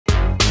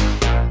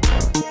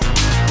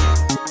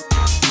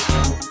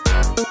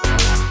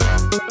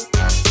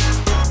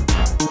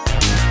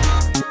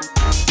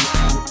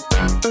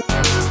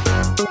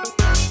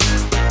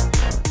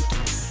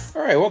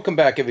Welcome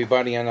back,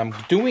 everybody, and I'm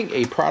doing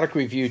a product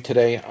review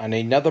today on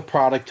another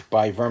product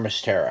by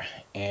Vermisterra,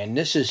 and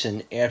this is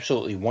an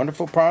absolutely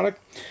wonderful product.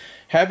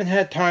 Haven't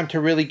had time to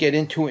really get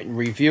into it and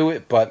review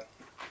it, but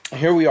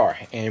here we are,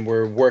 and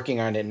we're working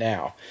on it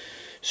now.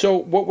 So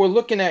what we're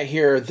looking at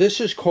here, this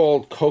is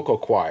called Coco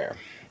Coir,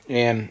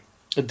 and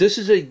this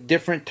is a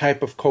different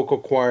type of Coco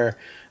Coir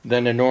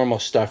than the normal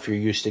stuff you're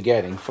used to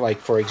getting. Like,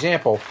 for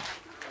example,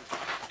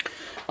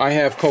 I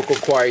have Coco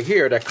Coir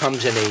here that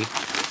comes in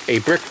a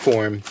brick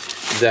form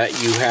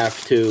that you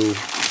have to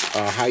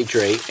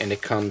hydrate, and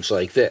it comes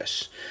like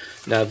this.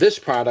 Now this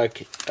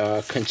product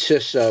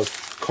consists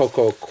of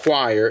Coco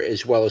Coir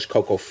as well as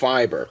cocoa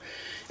fiber,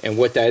 and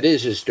what that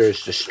is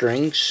there's the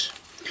strings,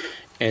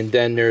 and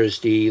then there's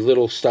the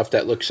little stuff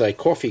that looks like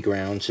coffee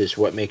grounds is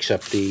what makes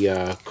up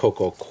the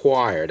Coco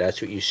Coir.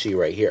 That's what you see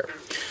right here.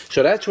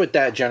 So that's what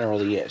that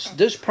generally is.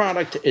 This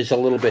product is a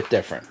little bit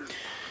different.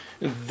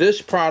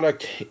 This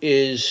product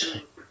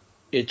is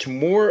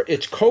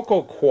it's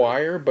Coco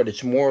Coir, but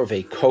it's more of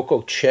a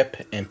cocoa chip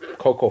and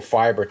cocoa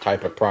fiber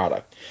type of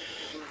product.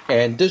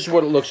 And this is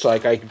what it looks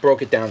like. I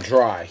broke it down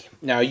dry.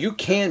 Now you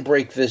can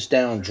break this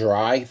down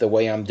dry the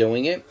way I'm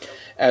doing it,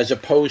 as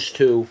opposed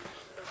to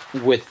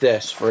with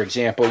this, for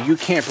example. You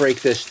can't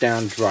break this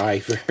down dry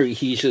very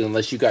easily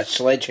unless you got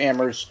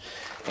sledgehammers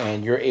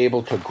and you're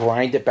able to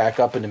grind it back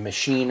up in a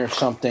machine or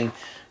something.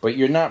 But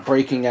you're not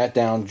breaking that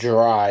down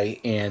dry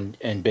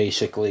and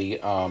basically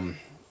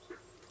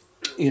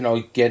you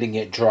know, getting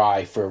it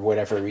dry for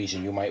whatever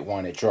reason you might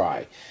want it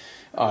dry.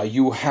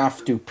 You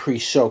have to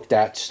pre-soak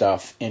that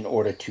stuff in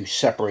order to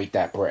separate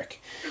that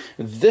brick.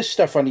 This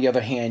stuff, on the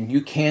other hand,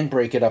 you can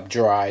break it up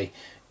dry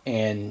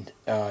and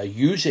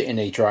use it in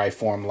a dry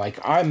form like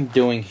I'm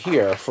doing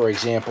here. For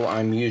example,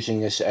 I'm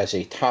using this as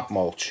a top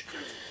mulch,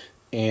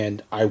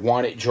 and I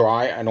want it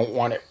dry. I don't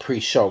want it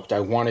pre-soaked. I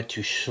want it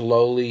to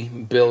slowly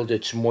build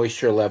its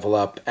moisture level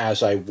up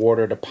as I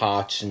water the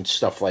pots and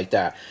stuff like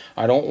that.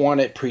 I don't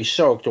want it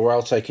pre-soaked, or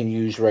else I can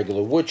use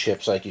regular wood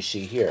chips like you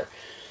see here.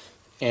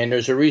 And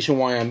there's a reason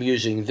why I'm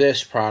using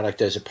this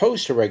product as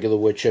opposed to regular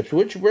wood chips,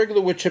 which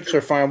regular wood chips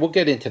are fine. We'll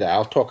get into that.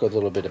 I'll talk a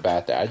little bit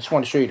about that. I just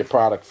want to show you the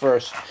product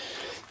first.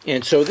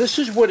 And so this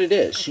is what it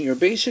is. You're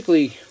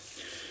basically,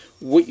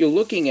 what you're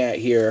looking at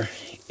here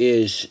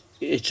is,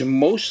 it's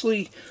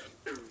mostly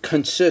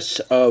consists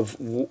of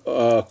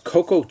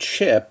cocoa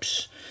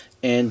chips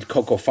and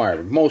cocoa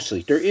fiber,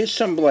 mostly. There is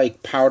some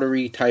like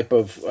powdery type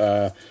of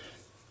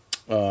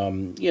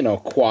you know,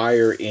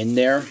 coir in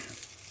there.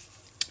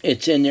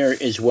 It's in there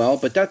as well,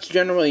 but that's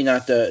generally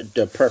not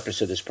the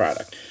purpose of this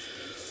product.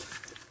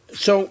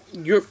 So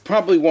you're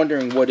probably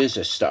wondering, what is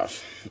this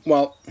stuff?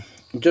 Well,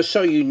 just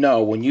so you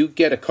know, when you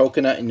get a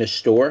coconut in the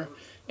store,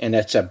 and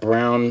that's a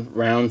brown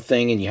round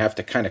thing, and you have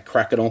to kind of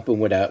crack it open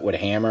with a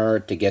hammer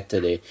to get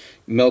to the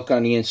milk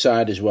on the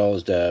inside as well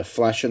as the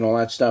flesh and all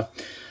that stuff.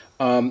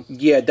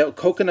 Yeah, the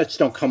coconuts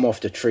don't come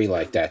off the tree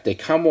like that. They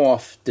come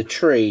off the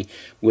tree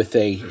with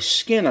a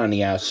skin on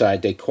the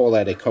outside. They call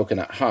that a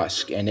coconut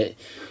husk, and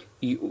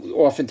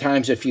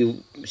oftentimes, if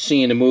you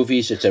see in the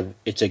movies,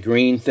 it's a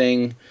green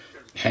thing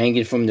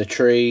hanging from the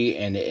tree,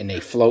 and they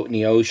float in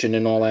the ocean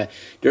and all that.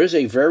 There's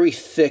a very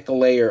thick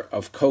layer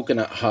of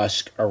coconut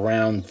husk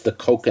around the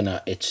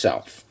coconut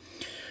itself.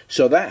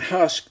 So that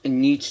husk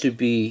needs to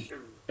be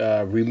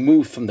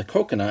removed from the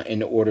coconut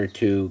in order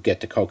to get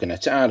the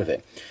coconuts out of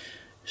it.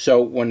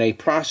 So when they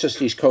process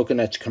these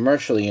coconuts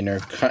commercially and they're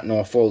cutting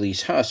off all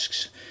these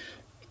husks,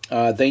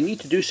 they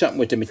need to do something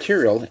with the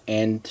material,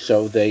 and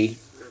so they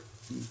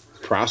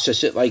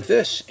process it like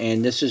this.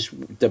 And this is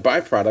the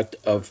byproduct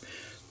of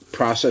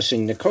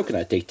processing the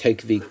coconut. They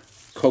take the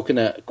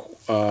coconut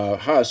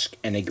husk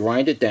and they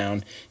grind it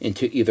down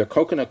into either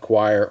coconut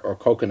coir or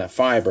coconut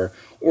fiber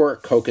or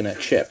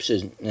coconut chips,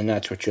 and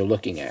that's what you're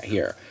looking at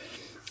here.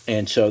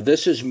 And so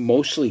this is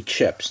mostly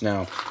chips.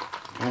 Now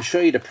I'll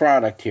show you the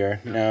product here.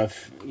 Now,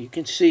 if you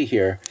can see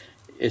here,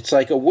 it's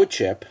like a wood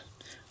chip,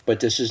 but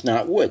this is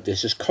not wood.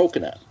 This is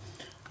coconut.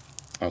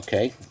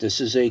 Okay,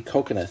 this is a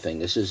coconut thing.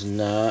 This is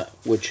not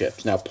wood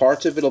chips. Now,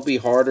 parts of it will be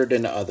harder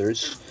than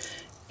others,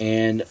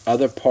 and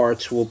other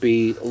parts will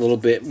be a little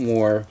bit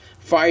more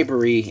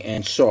fibery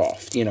and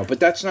soft, you know, but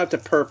that's not the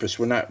purpose.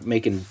 We're not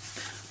making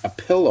a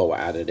pillow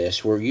out of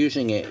this. We're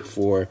using it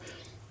for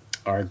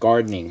our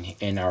gardening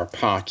in our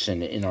pots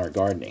and in our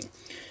gardening.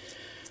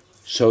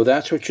 So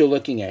that's what you're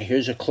looking at.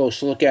 Here's a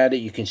close look at it.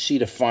 You can see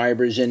the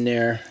fibers in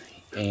there,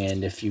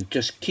 and if you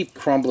just keep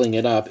crumbling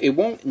it up, it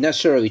won't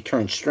necessarily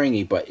turn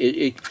stringy, but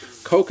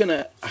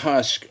coconut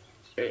husk,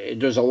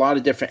 there's a lot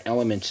of different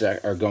elements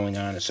that are going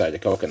on inside the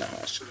coconut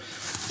husk.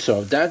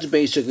 So that's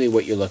basically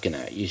what you're looking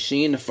at. You're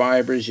seeing the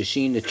fibers, you're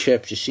seeing the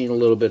chips, you're seeing a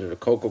little bit of the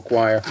Coco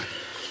Coir,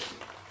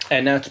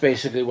 and that's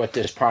basically what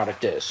this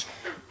product is.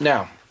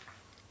 Now,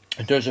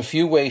 there's a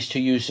few ways to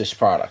use this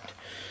product.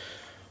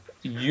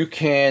 You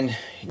can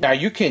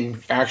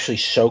actually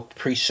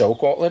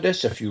pre-soak all of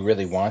this if you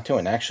really want to,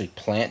 and actually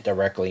plant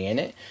directly in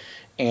it.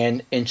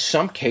 And in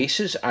some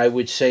cases, I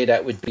would say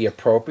that would be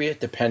appropriate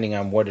depending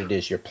on what it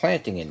is you're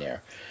planting in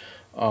there.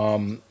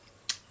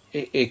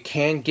 it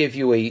can give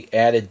you a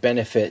added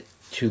benefit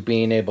to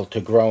being able to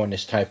grow in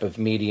this type of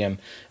medium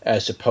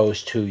as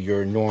opposed to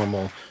your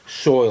normal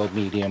soil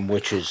medium,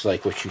 which is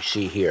like what you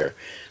see here.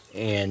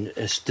 And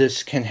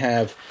this can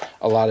have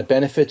a lot of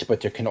benefits,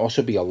 but there can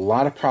also be a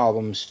lot of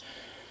problems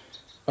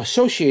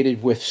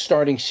associated with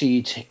starting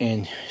seeds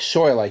in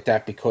soil like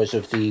that because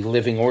of the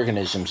living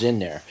organisms in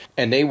there.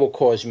 And they will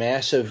cause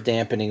massive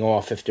dampening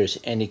off if there's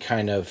any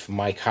kind of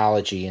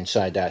mycology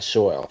inside that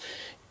soil.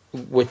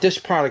 With this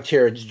product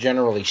here, it's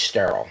generally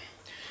sterile.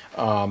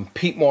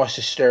 Peat moss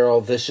is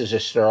sterile. This is a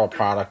sterile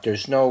product.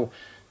 There's no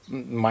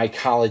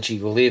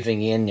mycology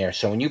living in there.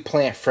 So when you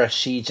plant fresh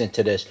seeds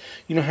into this,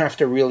 you don't have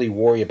to really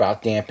worry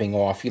about damping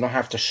off. You don't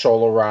have to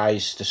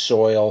solarize the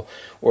soil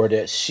or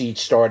the seed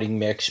starting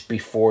mix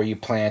before you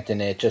plant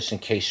in it, just in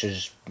case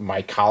there's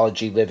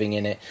mycology living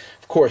in it.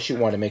 Of course, you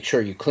want to make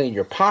sure you clean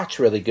your pots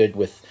really good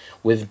with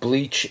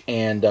bleach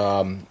and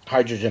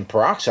hydrogen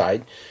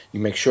peroxide.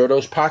 You make sure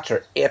those pots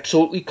are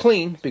absolutely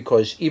clean,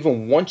 because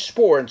even one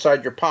spore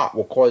inside your pot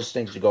will cause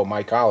things to go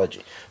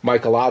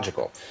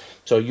mycological.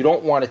 So you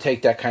don't want to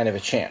take that kind of a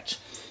chance.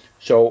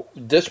 So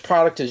this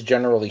product is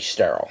generally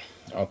sterile,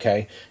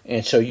 okay?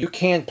 And so you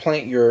can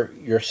plant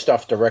your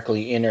stuff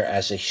directly in there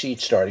as a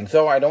seed starting,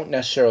 though I don't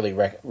necessarily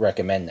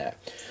recommend that.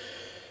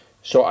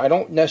 So I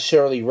don't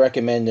necessarily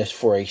recommend this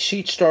for a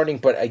seed starting,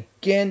 but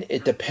again,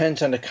 it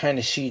depends on the kind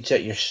of seeds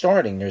that you're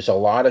starting. There's a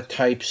lot of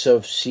types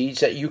of seeds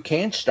that you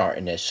can start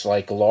in this,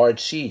 like large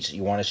seeds.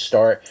 You want to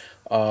start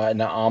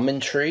an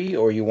almond tree,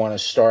 or you want to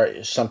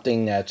start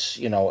something that's,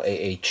 you know,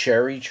 a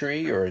cherry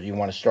tree, or you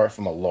want to start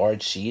from a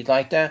large seed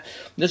like that.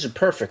 This is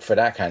perfect for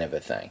that kind of a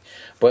thing.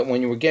 But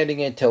when you were getting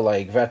into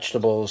like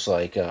vegetables,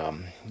 like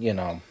you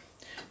know,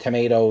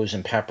 tomatoes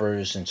and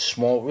peppers and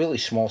really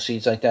small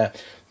seeds like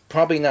that,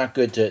 probably not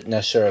good to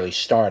necessarily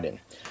start in.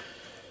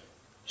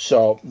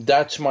 So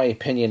that's my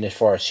opinion as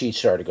far as seed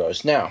starter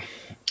goes. Now,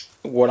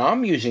 what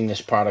I'm using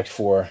this product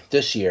for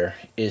this year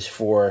is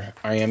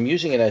I am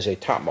using it as a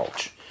top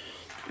mulch.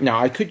 Now,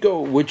 I could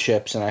go wood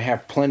chips, and I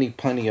have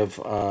plenty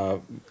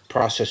of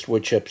processed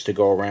wood chips to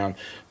go around,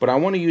 but I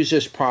want to use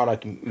this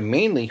product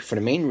mainly for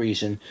the main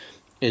reason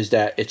is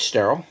that it's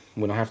sterile.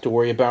 We don't have to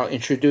worry about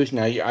introducing.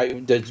 Now,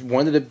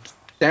 one of the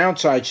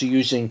downsides to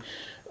using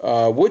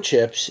wood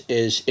chips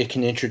is it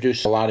can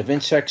introduce a lot of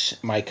insects,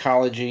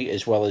 mycology,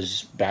 as well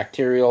as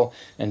bacterial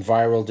and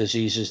viral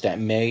diseases that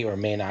may or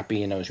may not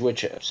be in those wood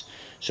chips.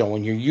 So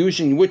when you're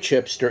using wood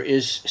chips, there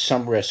is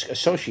some risk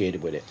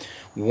associated with it.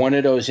 One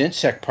of those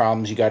insect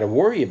problems you got to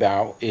worry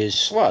about is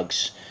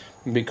slugs,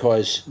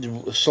 because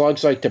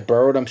slugs like to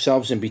burrow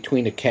themselves in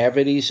between the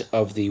cavities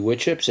of the wood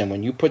chips, and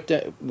when you put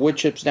the wood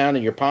chips down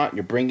in your pot and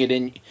you bring it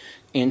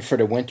in for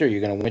the winter,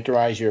 you're going to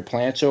winterize your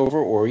plants over,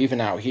 or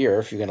even out here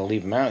if you're going to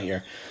leave them out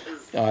here.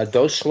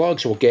 Those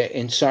slugs will get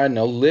inside and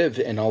they'll live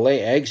and they'll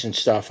lay eggs and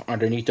stuff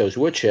underneath those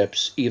wood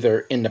chips,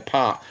 either in the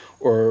pot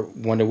or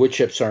when the wood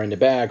chips are in the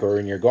bag or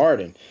in your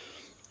garden.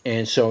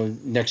 And so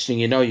next thing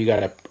you know, you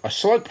got a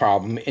slug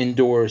problem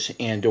indoors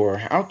and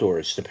or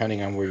outdoors,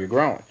 depending on where you're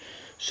growing.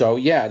 So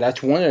yeah,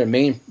 that's one of the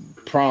main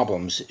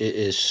problems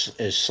is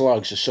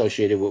slugs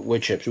associated with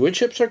wood chips. Wood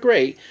chips are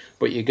great,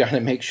 but you got to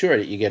make sure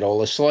that you get all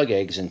the slug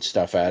eggs and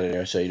stuff out of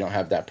there so you don't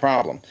have that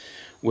problem.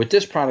 With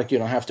this product, you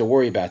don't have to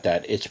worry about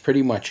that. It's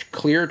pretty much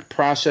cleared,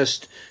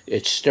 processed,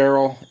 it's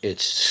sterile,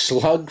 it's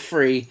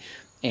slug-free,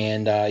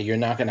 and you're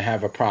not going to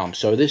have a problem.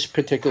 So this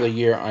particular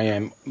year, I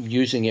am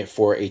using it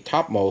for a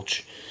top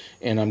mulch,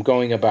 and I'm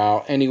going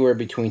about anywhere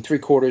between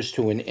 3/4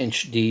 to an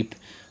inch deep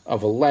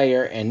of a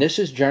layer. And this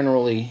is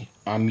generally,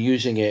 I'm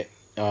using it,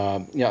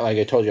 like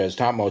I told you, as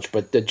top mulch,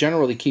 but to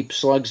generally keep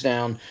slugs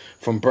down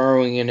from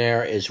burrowing in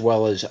there, as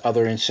well as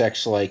other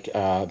insects like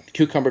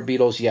cucumber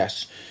beetles.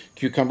 Yes,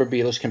 cucumber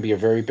beetles can be a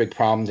very big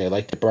problem. They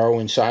like to burrow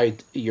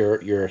inside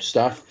your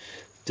stuff.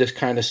 This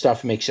kind of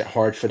stuff makes it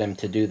hard for them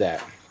to do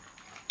that,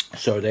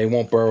 so they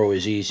won't burrow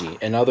as easy.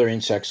 And other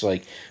insects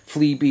like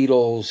flea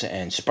beetles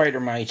and spider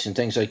mites and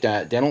things like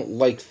that, they don't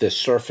like the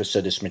surface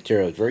of this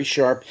material. It's very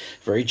sharp,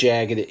 very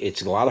jagged.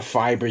 It's a lot of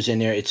fibers in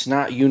there. It's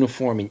not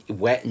uniform and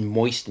wet and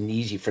moist and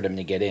easy for them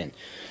to get in.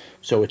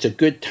 So it's a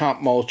good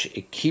top mulch.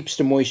 It keeps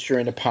the moisture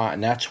in the pot,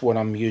 and that's what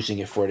I'm using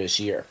it for this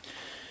year.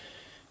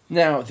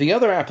 Now, the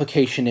other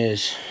application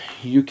is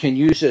you can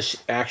use this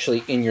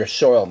actually in your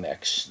soil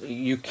mix.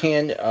 You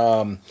can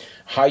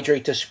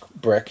hydrate this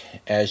brick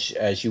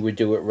as you would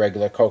do with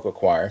regular Coco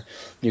Coir.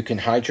 You can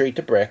hydrate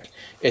the brick.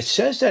 It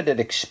says that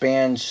it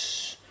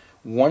expands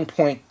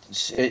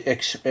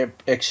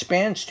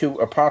expands to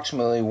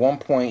approximately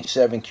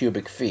 1.7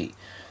 cubic feet.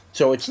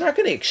 So it's not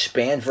going to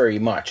expand very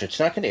much. It's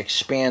not going to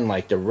expand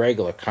like the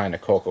regular kind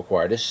of Coco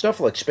Coir. This stuff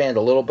will expand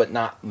a little, but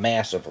not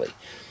massively.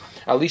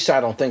 At least I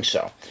don't think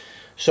so.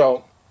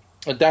 So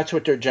that's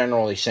what they're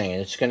generally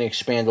saying. It's going to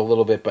expand a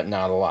little bit, but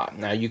not a lot.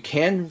 Now, you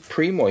can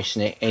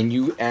pre-moisten it, and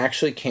you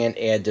actually can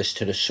add this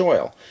to the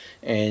soil.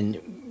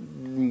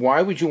 And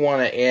why would you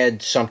want to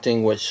add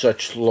something with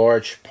such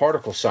large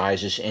particle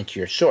sizes into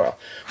your soil?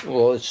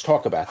 Well, let's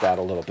talk about that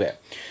a little bit.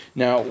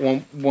 Now,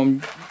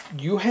 when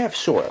you have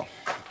soil,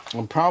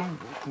 the problem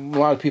a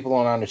lot of people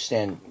don't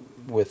understand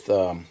with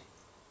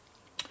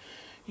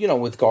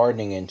with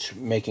gardening and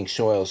making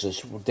soils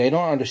is they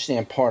don't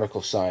understand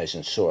particle size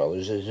in soil.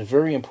 It's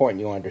very important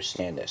you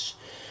understand this.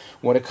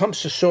 When it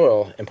comes to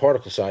soil and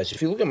particle size,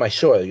 if you look at my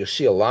soil, you'll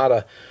see a lot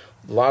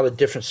of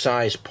different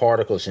size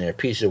particles in there.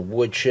 Pieces of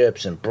wood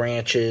chips and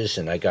branches,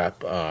 and I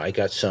got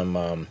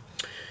some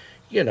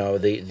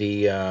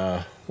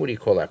the what do you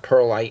call that,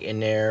 perlite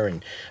in there,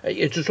 and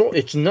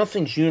it's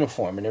nothing's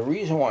uniform. And the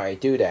reason why I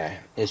do that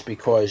is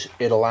because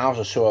it allows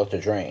the soil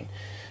to drain.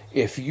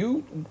 If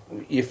you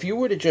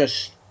were to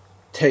just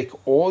take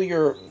all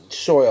your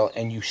soil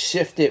and you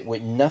sift it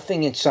with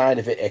nothing inside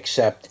of it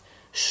except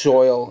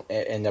soil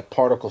and the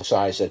particle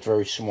size that's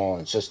very small,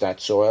 and it's just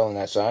that soil and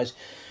that size,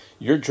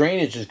 your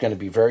drainage is going to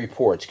be very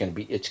poor. It's going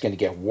to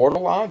get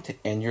waterlogged,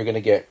 and you're going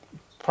to get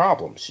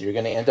problems. You're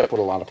going to end up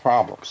with a lot of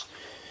problems.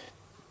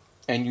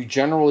 And you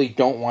generally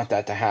don't want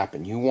that to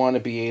happen. You want to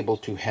be able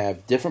to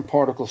have different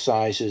particle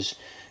sizes,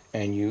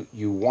 and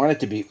you want it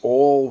to be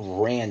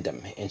all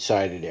random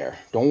inside of there.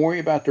 Don't worry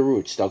about the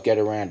roots. They'll get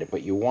around it.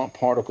 But you want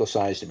particle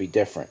size to be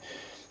different,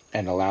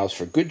 and allows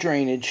for good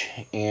drainage.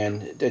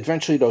 And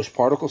eventually those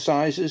particle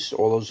sizes,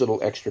 all those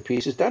little extra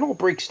pieces, that all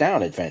breaks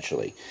down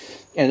eventually.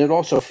 And it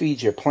also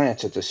feeds your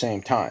plants at the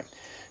same time.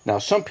 Now,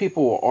 some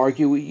people will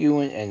argue with you,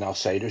 and they'll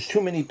say there's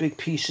too many big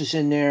pieces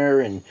in there,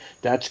 and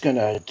that's going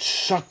to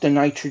suck the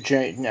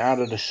nitrogen out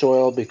of the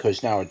soil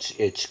because now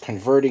it's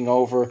converting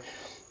over.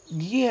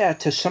 Yeah,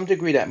 to some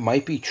degree that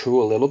might be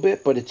true a little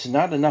bit, but it's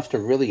not enough to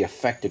really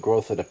affect the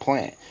growth of the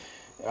plant.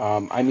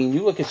 I mean,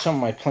 you look at some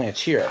of my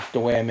plants here,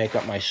 the way I make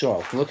up my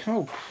soil. Look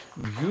how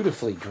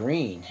beautifully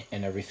green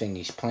and everything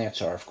these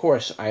plants are. Of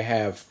course, I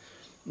have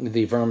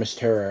the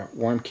Vermisterra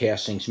worm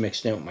castings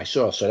mixed in with my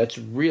soil, so that's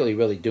really,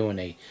 really doing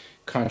a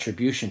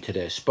contribution to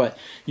this. But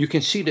you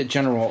can see the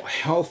general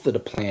health of the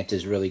plant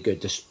is really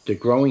good. The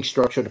growing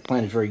structure of the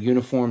plant is very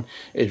uniform.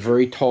 It's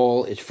very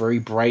tall. It's very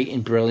bright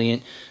and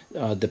brilliant.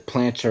 The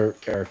plants are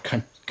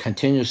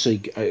continuously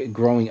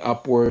growing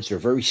upwards. They're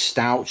very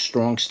stout,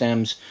 strong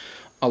stems.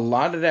 A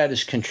lot of that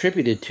is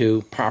contributed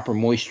to proper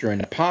moisture in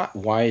the pot.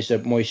 Why is the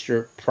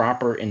moisture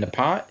proper in the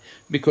pot?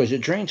 Because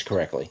it drains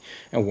correctly.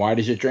 And why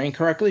does it drain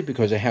correctly?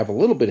 Because I have a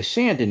little bit of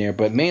sand in there,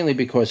 but mainly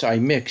because I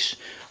mix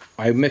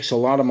a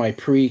lot of my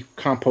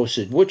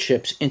pre-composted wood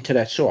chips into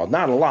that soil.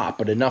 Not a lot,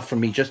 but enough for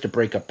me just to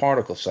break up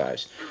particle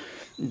size.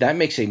 That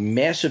makes a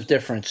massive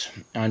difference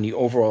on the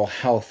overall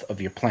health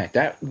of your plant.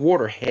 That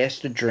water has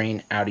to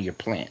drain out of your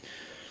plant.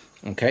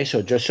 Okay,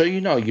 so just so you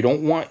know, you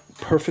don't want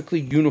perfectly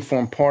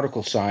uniform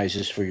particle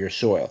sizes for your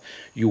soil.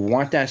 You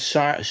want that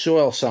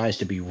soil size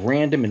to be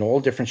random in all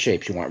different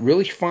shapes. You want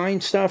really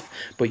fine stuff,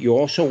 but you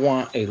also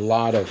want a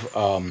lot of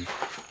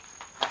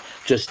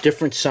just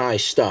different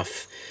size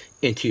stuff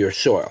into your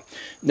soil.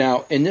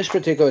 Now, in this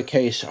particular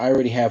case, I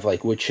already have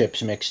like wood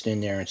chips mixed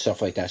in there and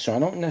stuff like that, so I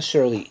don't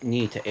necessarily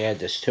need to add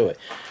this to it.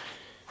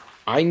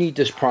 I need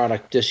this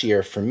product this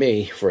year for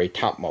me for a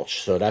top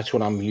mulch, so that's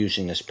what I'm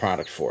using this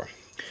product for.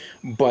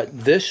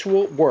 But this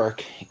will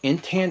work in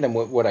tandem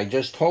with what I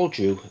just told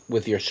you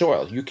with your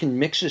soil. You can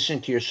mix this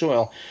into your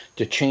soil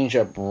to change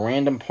up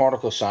random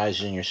particle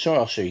sizes in your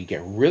soil so you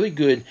get really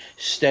good,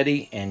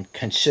 steady, and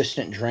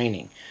consistent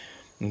draining.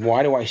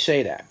 Why do I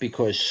say that?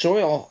 Because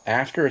soil,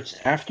 after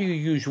you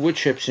use wood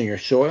chips in your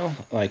soil,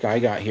 like I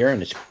got here,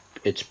 and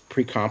it's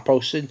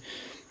pre-composted,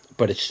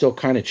 but it's still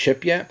kind of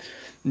chip yet,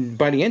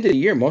 by the end of the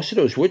year, most of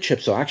those wood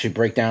chips will actually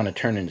break down and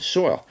turn into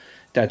soil.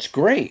 That's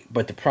great,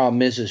 but the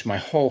problem is my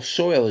whole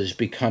soil is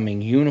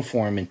becoming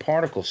uniform in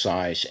particle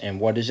size. And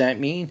what does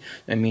that mean?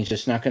 That means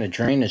it's not going to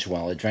drain as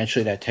well.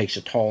 Eventually that takes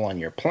a toll on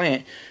your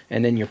plant,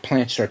 and then your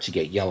plant starts to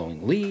get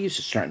yellowing leaves.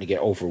 It's starting to get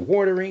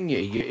overwatering.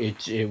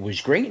 It was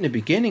great in the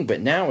beginning,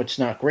 but now it's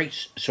not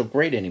so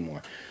great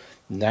anymore.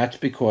 And that's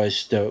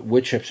because the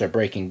wood chips are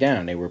breaking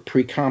down. They were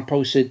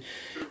pre-composted,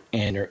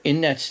 and they're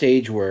in that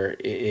stage where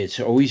it's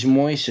always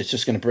moist. It's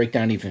just going to break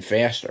down even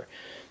faster.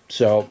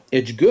 So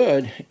it's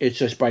good. It's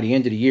just by the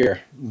end of the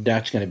year,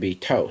 that's going to be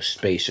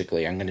toast,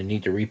 basically. I'm going to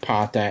need to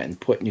repot that and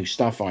put new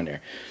stuff on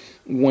there.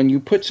 When you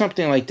put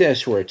something like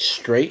this, where it's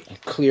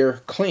straight,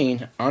 clear,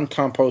 clean,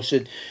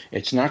 uncomposted,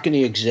 it's not going to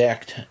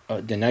exact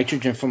the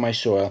nitrogen from my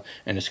soil,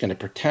 and it's going to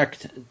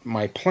protect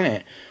my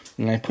plant.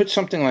 When I put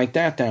something like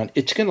that down,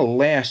 it's going to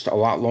last a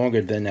lot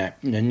longer than that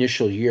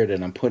initial year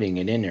that I'm putting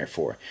it in there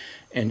for.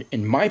 And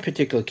in my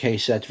particular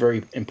case, that's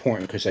very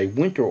important because I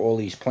winter all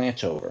these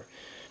plants over.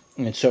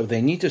 And so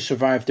they need to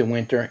survive the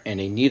winter, and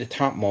they need a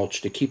top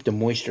mulch to keep the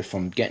moisture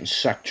from getting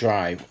sucked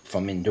dry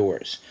from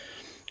indoors.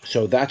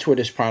 So that's where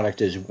this product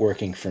is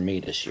working for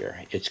me this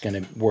year. It's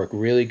going to work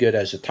really good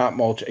as a top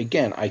mulch.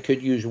 Again, I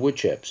could use wood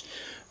chips,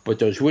 but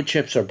those wood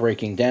chips are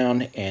breaking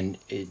down, and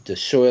the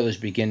soil is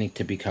beginning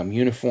to become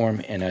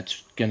uniform, and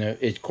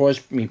it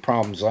caused me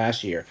problems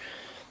last year.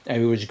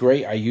 And it was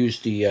great. I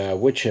used the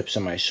wood chips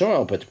in my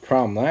soil, but the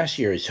problem last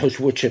year is those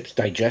wood chips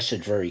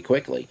digested very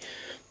quickly.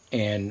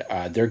 And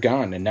they're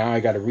gone, and now I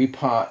got to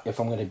repot. If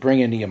I'm going to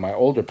bring any of my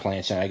older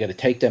plants in, I got to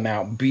take them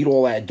out, beat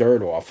all that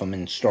dirt off them,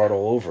 and start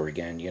all over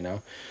again, you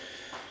know.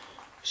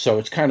 So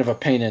it's kind of a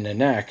pain in the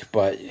neck,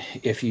 but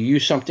if you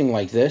use something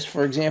like this,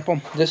 for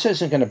example, this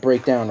isn't going to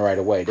break down right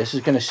away. This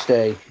is going to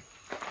stay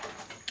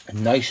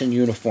nice and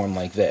uniform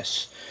like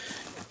this,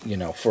 you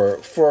know, for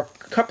a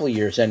couple of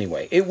years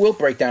anyway. It will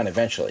break down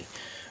eventually,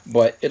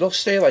 but it'll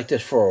stay like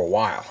this for a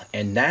while,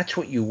 and that's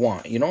what you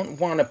want. You don't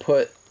want to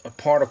put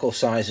particle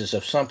sizes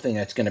of something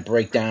that's going to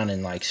break down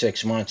in like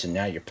 6 months, and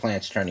now your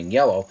plant's turning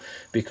yellow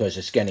because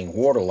it's getting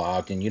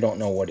waterlogged and you don't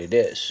know what it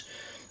is.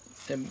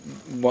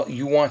 Well,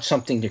 you want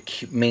something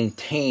to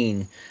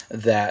maintain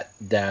that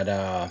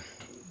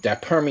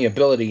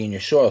permeability in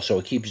your soil so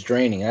it keeps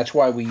draining. That's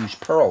why we use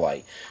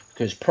perlite,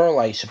 because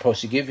perlite is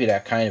supposed to give you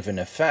that kind of an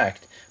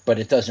effect, but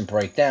it doesn't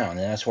break down,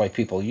 and that's why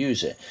people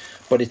use it.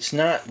 But it's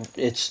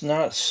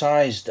not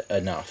sized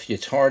enough.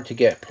 It's hard to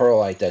get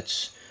perlite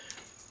that's,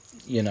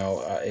 you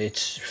know,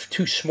 it's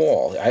too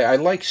small. I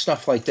like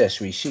stuff like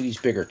this where you see these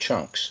bigger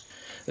chunks.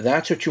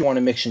 That's what you want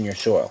to mix in your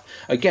soil.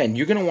 Again,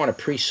 you're going to want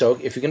to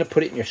pre-soak. If you're going to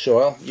put it in your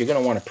soil, you're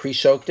going to want to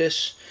pre-soak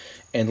this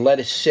and let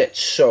it sit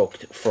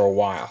soaked for a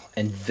while,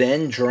 and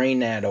then drain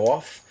that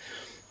off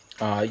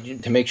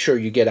to make sure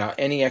you get out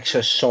any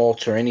excess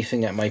salts or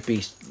anything that might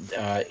be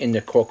in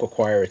the Coco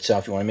Coir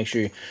itself. You want to make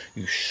sure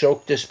you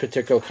soak this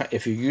particular kind.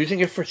 If you're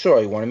using it for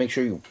soil, you want to make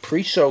sure you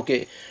pre-soak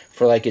it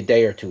for like a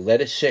day or two. Let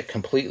it sit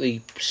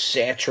completely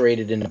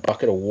saturated in a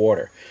bucket of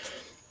water.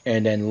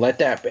 And then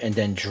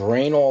then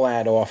drain all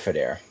that off of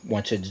there.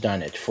 Once it's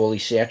done, it's fully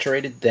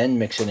saturated, then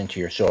mix it into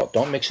your soil.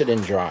 Don't mix it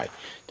in dry.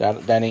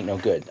 That ain't no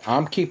good.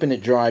 I'm keeping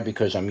it dry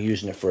because I'm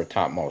using it for a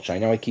top mulch. I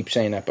know I keep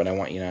saying that, but I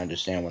want you to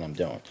understand what I'm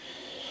doing.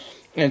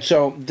 And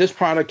so this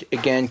product,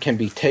 again, can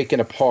be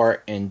taken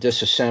apart and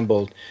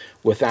disassembled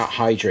without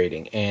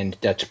hydrating. And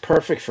that's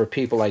perfect for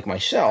people like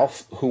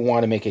myself who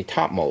want to make a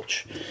top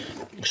mulch.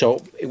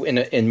 So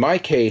in my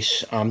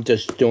case, I'm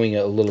just doing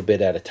it a little bit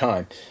at a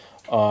time.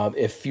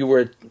 If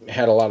you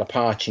had a lot of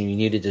pots and you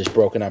needed this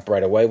broken up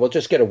right away, well,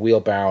 just get a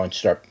wheelbarrow and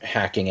start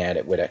hacking at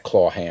it with a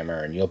claw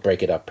hammer, and you'll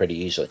break it up pretty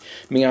easily.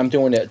 I mean, I'm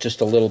doing it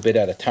just a little bit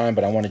at a time,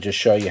 but I want to just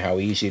show you how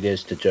easy it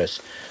is to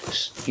just,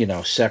 you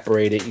know,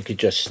 separate it. You could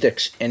just stick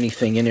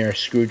anything in there, a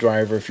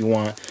screwdriver if you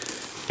want,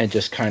 and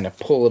just kind of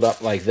pull it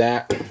up like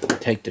that.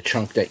 Take the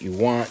chunk that you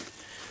want,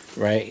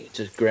 right?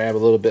 Just grab a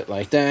little bit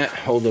like that,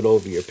 hold it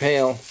over your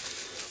pail,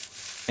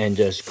 and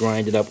just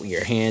grind it up with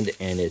your hand,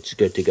 and it's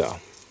good to go.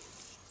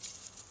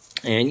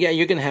 And yeah,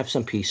 you're going to have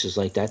some pieces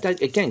like that.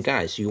 Again,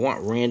 guys, you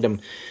want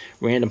random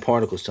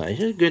particle size.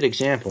 Here's a good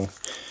example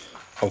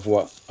of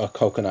what a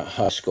coconut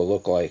husk will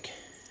look like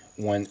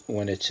when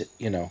it's,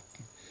 you know,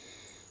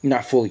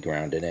 not fully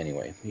grounded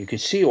anyway. You can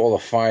see all the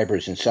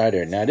fibers inside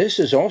there. Now, this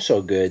is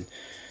also good,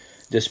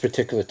 this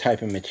particular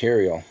type of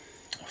material,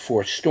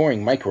 for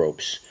storing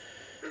microbes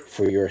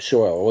for your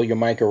soil. All your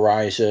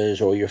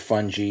mycorrhizas, all your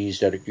fungi,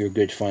 that are your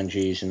good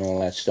fungi and all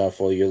that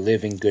stuff, all your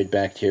living good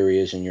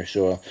bacteria in your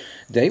soil,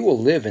 they will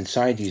live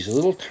inside these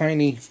little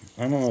tiny,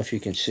 I don't know if you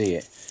can see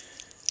it,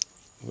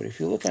 but if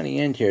you look on the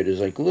end here, there's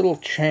like little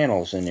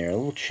channels in there,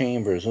 little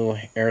chambers, little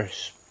air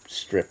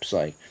strips,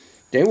 like.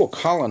 They will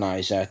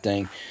colonize that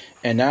thing,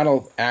 and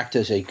that'll act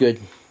as a good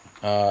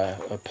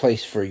a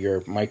place for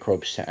your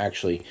microbes to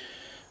actually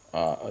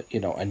you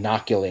know,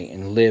 inoculate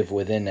and live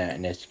within that,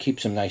 and it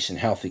keeps them nice and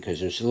healthy because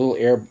there's little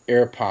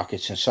air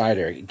pockets inside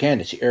there. Again,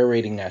 it's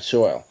aerating that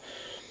soil.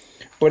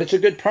 But it's a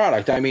good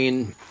product. I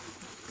mean,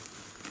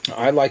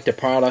 I like the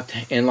product,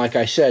 and like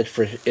I said,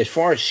 for as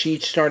far as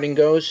seed starting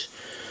goes,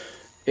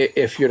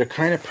 if you're the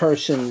kind of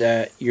person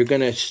that you're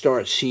going to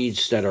start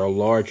seeds that are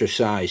larger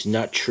size,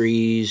 nut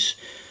trees,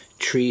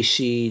 tree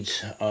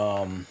seeds,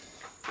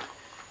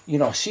 you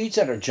know, seeds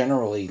that are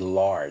generally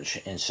large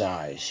in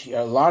size.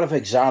 A lot of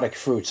exotic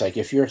fruits, like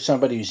if you're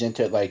somebody who's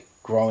into like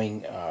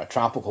growing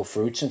tropical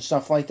fruits and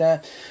stuff like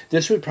that,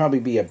 this would probably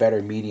be a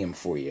better medium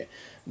for you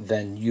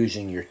than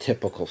using your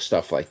typical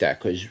stuff like that.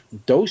 Because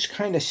those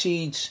kind of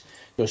seeds,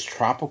 those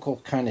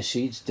tropical kind of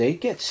seeds, they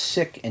get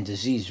sick and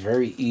diseased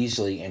very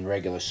easily in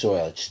regular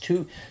soil.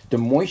 The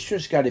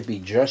moisture's got to be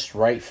just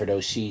right for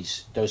those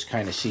seeds, those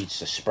kind of seeds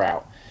to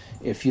sprout.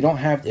 If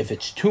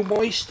it's too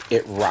moist,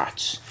 it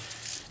rots.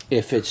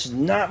 If it's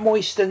not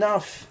moist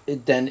enough,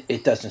 then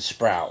it doesn't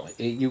sprout.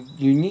 You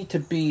need to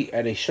be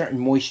at a certain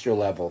moisture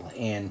level,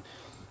 and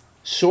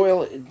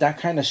soil, that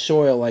kind of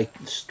soil, like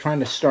trying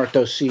to start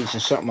those seeds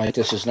in something like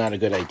this is not a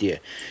good idea.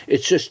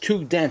 It's just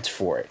too dense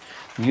for it.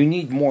 You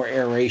need more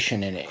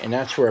aeration in it, and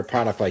that's where a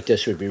product like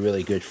this would be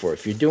really good for.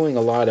 If you're doing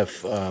a lot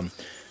of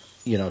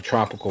you know,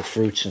 tropical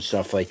fruits and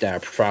stuff like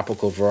that,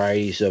 tropical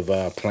varieties of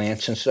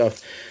plants and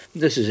stuff,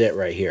 this is it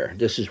right here.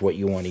 This is what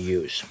you want to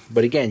use.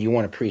 But again, you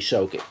want to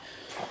pre-soak it.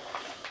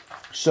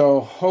 So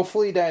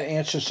hopefully that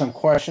answers some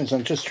questions.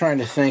 I'm just trying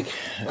to think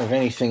of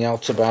anything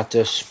else about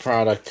this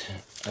product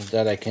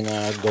that I can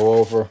go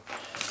over.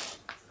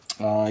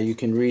 You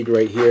can read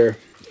right here.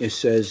 It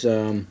says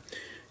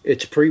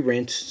it's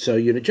pre-rinsed, so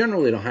you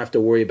generally don't have to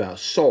worry about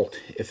salt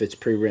if it's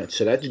pre-rinsed.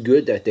 So that's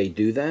good that they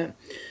do that.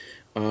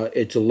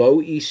 It's low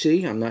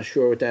EC. I'm not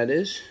sure what that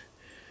is.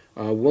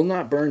 Will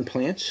not burn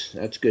plants.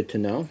 That's good to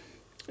know.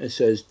 It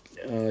says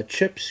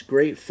chips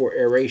great for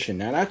aeration.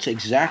 Now that's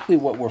exactly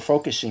what we're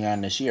focusing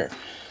on this year.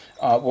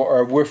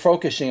 Or we're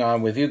focusing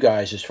on with you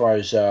guys as far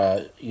as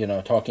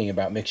talking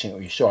about mixing it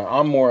with your soil.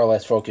 I'm more or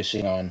less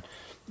focusing on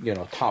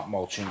top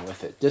mulching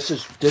with it. This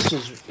is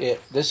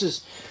it. This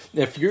is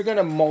if you're going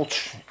to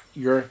mulch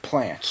your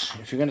plants,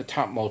 if you're going to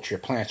top mulch your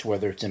plants,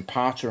 whether it's in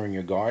pots or in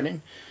your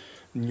garden,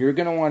 you're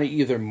going to want to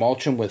either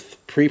mulch them with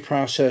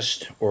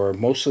pre-processed or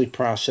mostly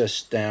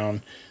processed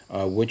down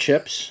wood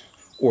chips,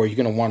 or you're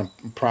going to want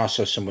to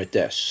process them with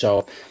this.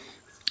 So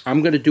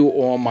I'm going to do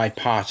all my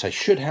pots. I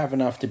should have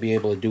enough to be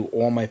able to do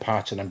all my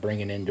pots that I'm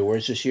bringing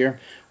indoors this year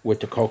with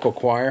the Coco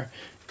Coir,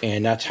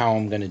 and that's how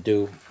I'm going to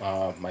do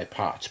my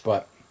pots.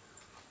 But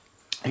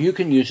you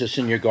can use this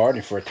in your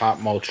garden for a top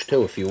mulch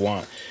too if you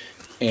want.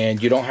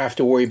 And you don't have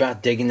to worry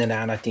about digging it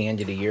out at the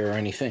end of the year or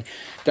anything.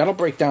 That'll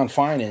break down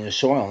fine in the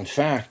soil. In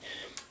fact,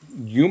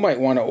 you might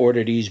want to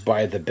order these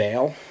by the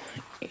bale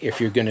if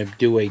you're going to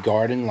do a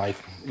garden, like,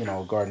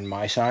 a garden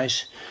my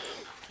size,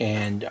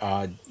 and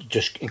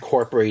just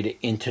incorporate it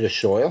into the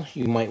soil.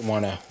 You might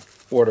want to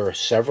order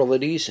several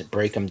of these,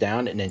 break them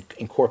down, and then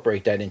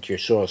incorporate that into your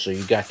soil so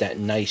you got that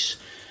nice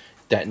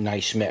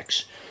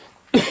mix.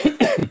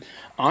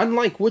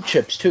 Unlike wood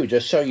chips too,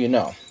 just so you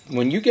know,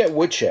 when you get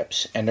wood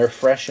chips and they're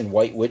fresh and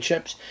white wood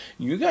chips,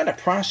 you got to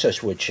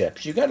process wood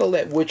chips. You got to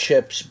let wood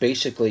chips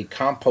basically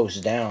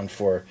compost down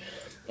for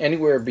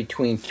anywhere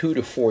between 2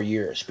 to 4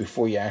 years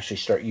before you actually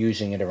start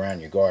using it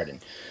around your garden.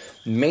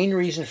 The main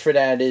reason for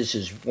that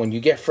is when you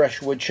get fresh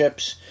wood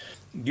chips,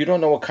 you don't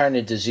know what kind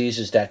of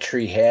diseases that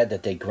tree had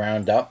that they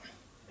ground up.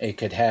 It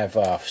could have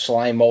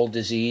slime mold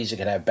disease. It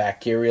could have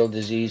bacterial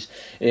disease.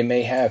 It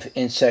may have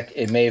insect.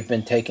 It may have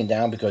been taken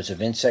down because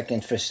of insect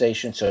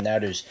infestation. So now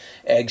there's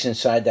eggs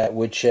inside that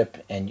wood chip,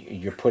 and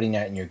you're putting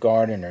that in your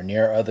garden or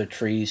near other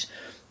trees.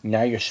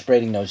 Now you're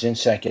spreading those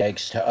insect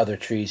eggs to other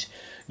trees.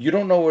 You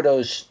don't know where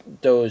those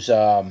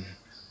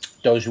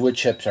wood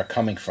chips are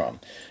coming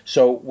from.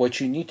 So what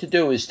you need to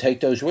do is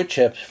take those wood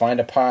chips, find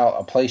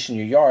a place in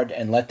your yard,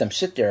 and let them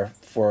sit there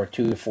for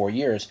 2 to 4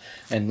 years,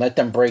 and let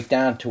them break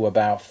down to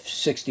about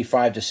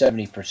 65 to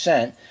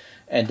 70%.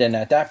 And then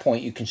at that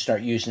point, you can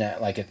start using that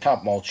like a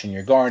top mulch in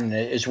your garden,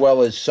 as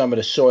well as some of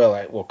the soil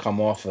that will come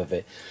off of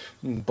it.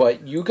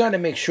 But you got to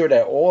make sure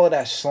that all of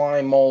that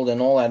slime mold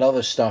and all that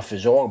other stuff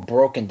is all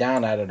broken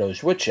down out of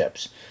those wood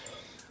chips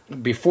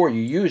before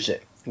you use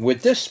it.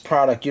 With this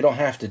product, you don't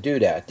have to do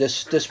that.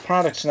 This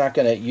product's not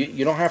going to,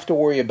 you don't have to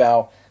worry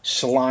about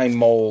slime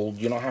mold.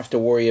 You don't have to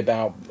worry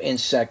about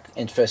insect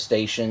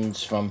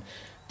infestations from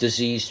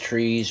diseased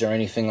trees or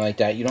anything like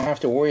that. You don't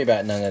have to worry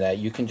about none of that.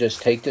 You can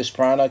just take this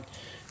product,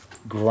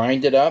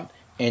 grind it up,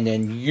 and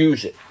then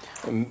use it.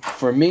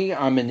 For me,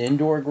 I'm an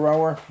indoor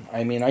grower.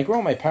 I mean, I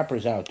grow my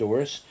peppers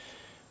outdoors,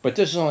 but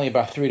this is only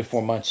about 3 to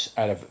 4 months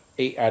out of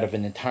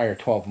an entire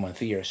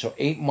 12-month year. So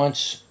 8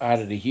 months out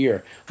of the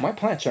year, my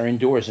plants are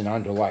indoors and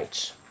under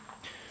lights.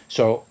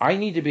 So I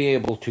need to be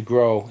able to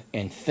grow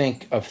and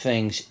think of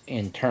things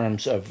in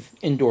terms of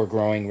indoor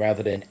growing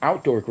rather than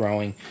outdoor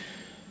growing.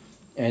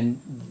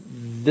 And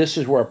this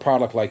is where a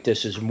product like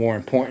this is more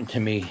important to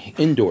me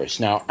indoors.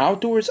 Now,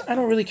 outdoors, I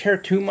don't really care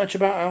too much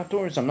about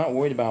outdoors. I'm not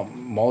worried about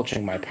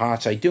mulching my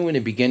pots. I do in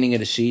the beginning of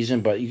the season,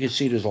 but you can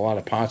see there's a lot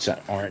of pots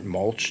that aren't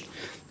mulched.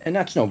 And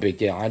that's no big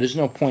deal. There's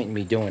no point in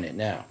me doing it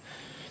now.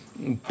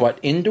 But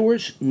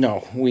indoors,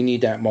 no, we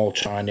need that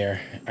mulch on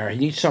there. I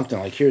need something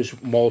like,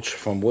 here's mulch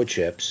from wood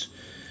chips.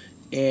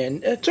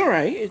 And it's all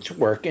right, it's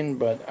working,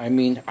 but I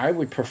mean, I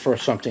would prefer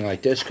something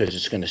like this because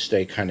it's going to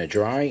stay kind of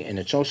dry, and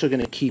it's also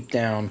going to keep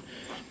down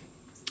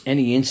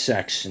any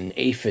insects and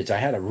aphids. I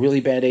had a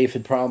really bad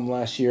aphid problem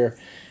last year,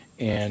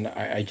 and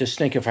I just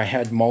think if I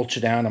had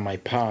mulch down on my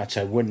pots,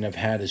 I wouldn't have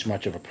had as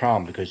much of a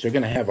problem because they're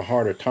going to have a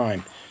harder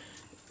time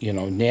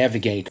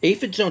navigate.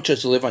 Aphids don't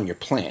just live on your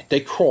plant.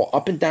 They crawl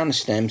up and down the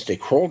stems. They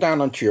crawl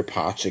down onto your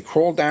pots. They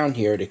crawl down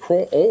here. They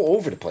crawl all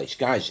over the place.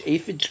 Guys,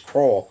 aphids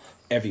crawl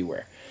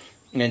everywhere.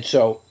 And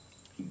so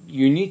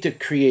you need to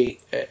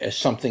create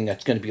something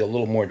that's going to be a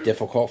little more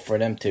difficult for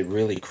them to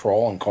really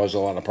crawl and cause a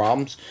lot of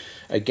problems.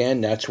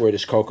 Again, that's where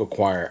this Coco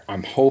Coir,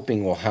 I'm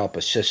hoping, will help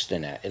assist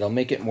in that. It'll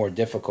make it more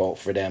difficult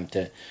for them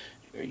to,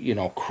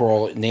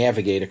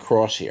 navigate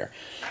across here.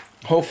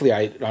 Hopefully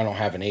I don't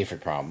have an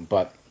aphid problem,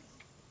 but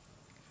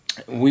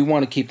we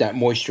want to keep that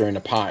moisture in the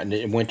pot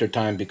in winter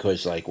time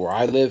because, like where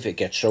I live, it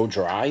gets so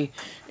dry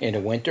in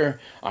the winter.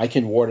 I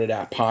can water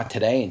that pot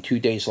today, and 2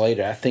 days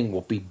later, that thing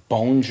will be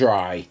bone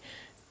dry,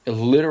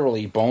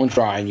 literally bone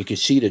dry, and you can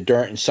see the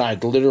dirt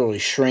inside literally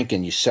shrink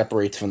and you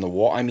separate from the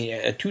wall. I mean,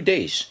 at 2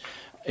 days,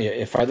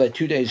 if I let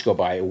 2 days go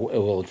by, it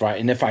will dry.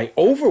 And if I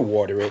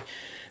overwater it,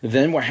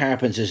 then what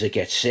happens is it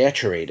gets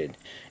saturated,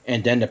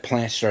 and then the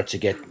plant starts to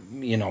get,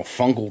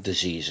 fungal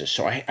diseases.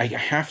 So I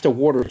have to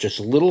water just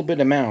little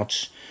bit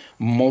amounts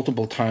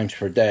multiple times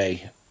per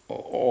day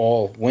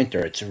all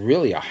winter. It's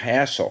really a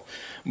hassle,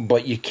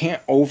 but you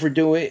can't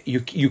overdo it.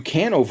 You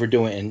can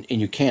overdo it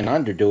and you can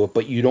underdo it,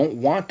 but you don't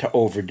want to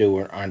overdo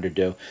or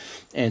underdo.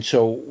 And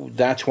so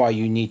that's why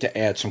you need to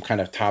add some kind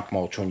of top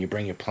mulch when you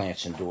bring your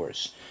plants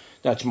indoors.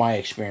 That's my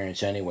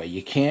experience anyway.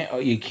 You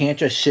can't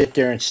just sit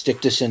there and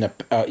stick this in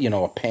a you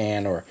know, a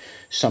pan or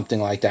something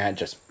like that and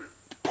just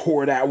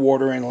pour that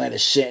water in, let it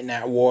sit in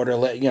that water,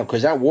 you know,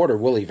 because that water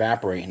will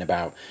evaporate in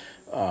about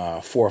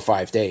 4 or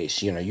 5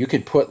 days. You know, you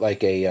could put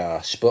like a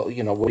spill,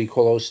 you know, what do you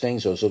call those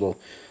things? Those little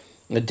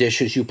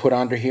dishes you put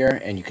under here,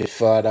 and you could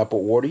fill it up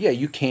with water. Yeah,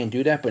 you can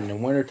do that, but in the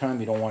wintertime,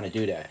 you don't want to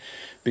do that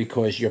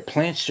because your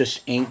plants just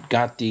ain't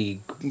got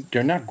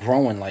they're not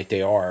growing like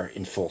they are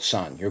in full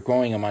sun. You're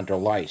growing them under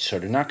light, so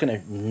they're not going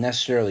to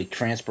necessarily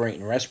transpirate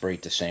and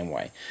respirate the same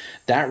way.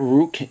 That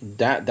root,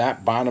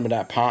 that bottom of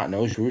that pot, and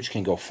those roots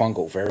can go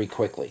fungal very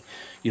quickly.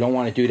 You don't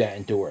want to do that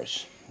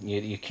indoors.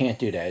 You can't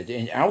do that.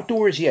 In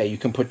outdoors, yeah, you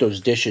can put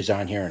those dishes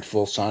on here in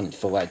full sun and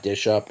fill that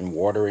dish up and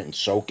water it and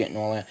soak it and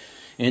all that.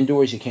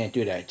 Indoors, you can't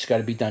do that. It's got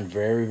to be done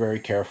very, very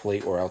carefully,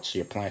 or else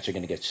your plants are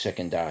going to get sick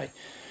and die.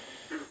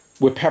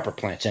 With pepper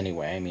plants,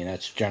 anyway. I mean,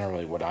 that's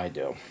generally what I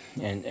do.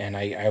 And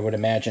I would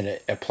imagine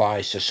it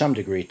applies to some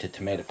degree to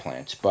tomato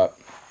plants, but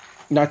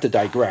not to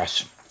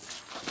digress.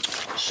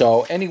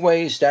 So,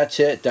 anyways, that's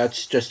it.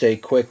 That's just a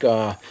quick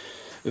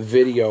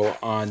video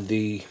on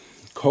the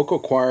Coco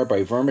Coir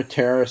by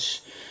Vermisterra.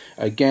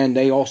 Again,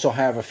 they also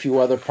have a few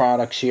other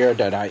products here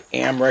that I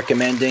am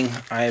recommending.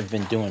 I have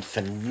been doing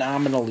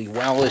phenomenally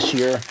well this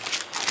year.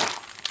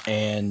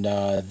 And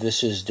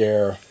this is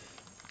their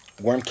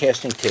worm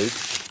casting tape.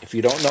 If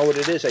you don't know what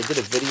it is, I did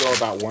a video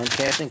about worm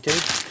casting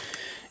tape.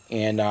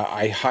 And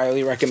I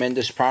highly recommend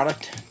this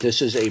product.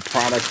 This is a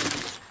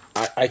product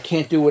I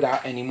can't do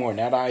without anymore.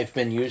 Now that I've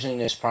been using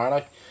this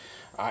product,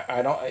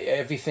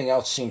 everything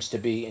else seems to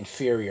be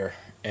inferior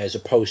as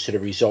opposed to the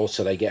results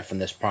that I get from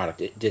this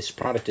product. This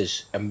product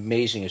is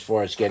amazing as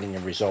far as getting the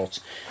results.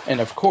 And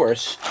of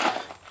course,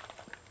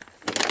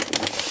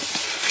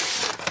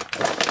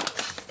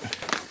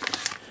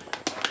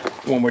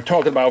 when we're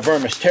talking about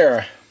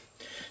Vermisterra,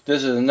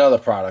 this is another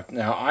product.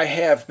 Now, I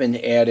have been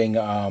adding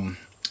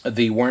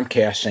the worm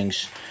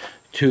castings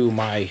to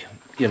my,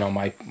 you know,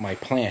 my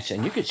plants,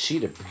 and you can see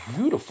they're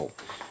beautiful.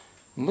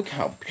 Look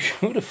how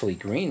beautifully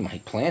green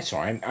my plants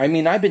are. I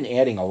mean, I've been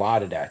adding a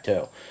lot of that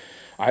too.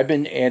 I've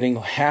been adding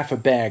half a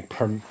bag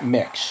per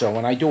mix. So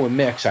when I do a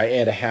mix, I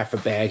add a half a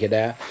bag of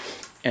that,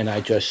 and I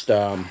just,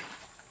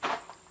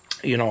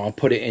 you know, I'll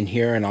put it in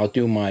here, and I'll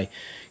do my,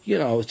 you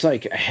know, it's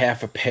like a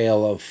half a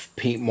pail of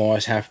peat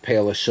moss, half a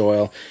pail of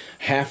soil,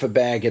 half a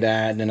bag of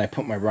that, and then I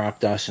put my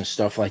rock dust and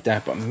stuff like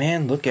that. But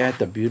man, look at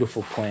the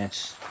beautiful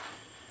plants.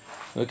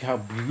 Look how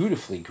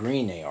beautifully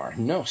green they are.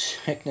 No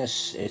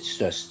sickness. It's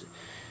just,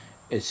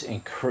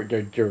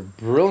 they're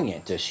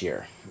brilliant this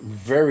year.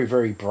 Very,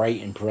 very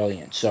bright and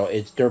brilliant. So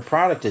their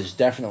product is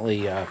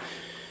definitely.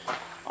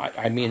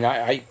 I mean,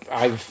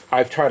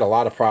 I've tried a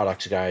lot of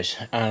products, guys,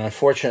 and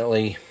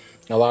unfortunately,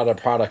 a lot of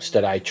the products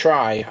that I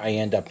try, I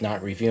end up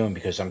not reviewing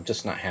because I'm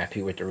just not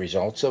happy with the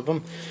results of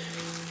them.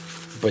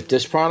 But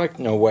this product,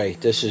 no way.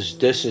 This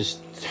is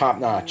top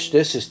notch.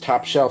 This is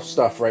top shelf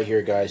stuff right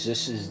here, guys.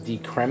 This is the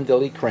creme de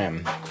la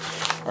creme.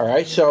 All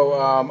right, so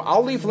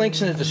I'll leave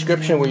links in the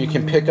description where you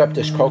can pick up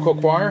this Coco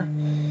Coir.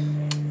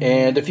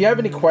 And if you have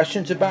any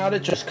questions about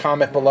it, just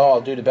comment below.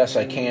 I'll do the best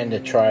I can to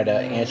try to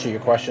answer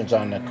your questions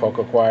on the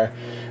Coco Coir.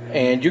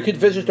 And you could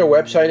visit their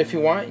website if you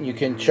want. And you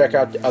can check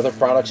out the other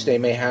products they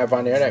may have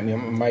on there that you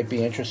might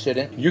be interested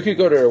in. You could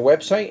go to their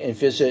website and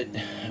visit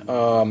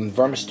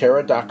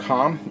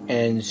Vermisterra.com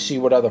and see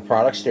what other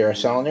products they are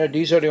selling there.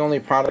 These are the only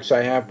products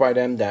I have by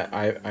them that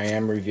I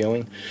am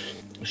reviewing.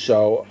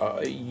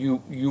 So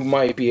you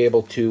might be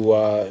able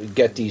to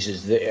get these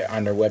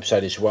on their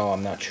website as well.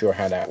 I'm not sure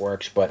how that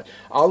works, but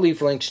I'll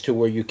leave links to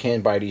where you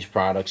can buy these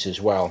products as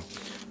well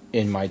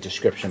in my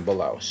description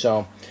below.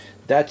 So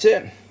that's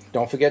it.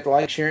 Don't forget to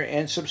like, share,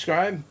 and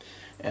subscribe,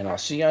 and I'll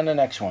see you on the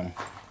next one.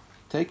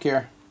 Take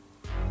care.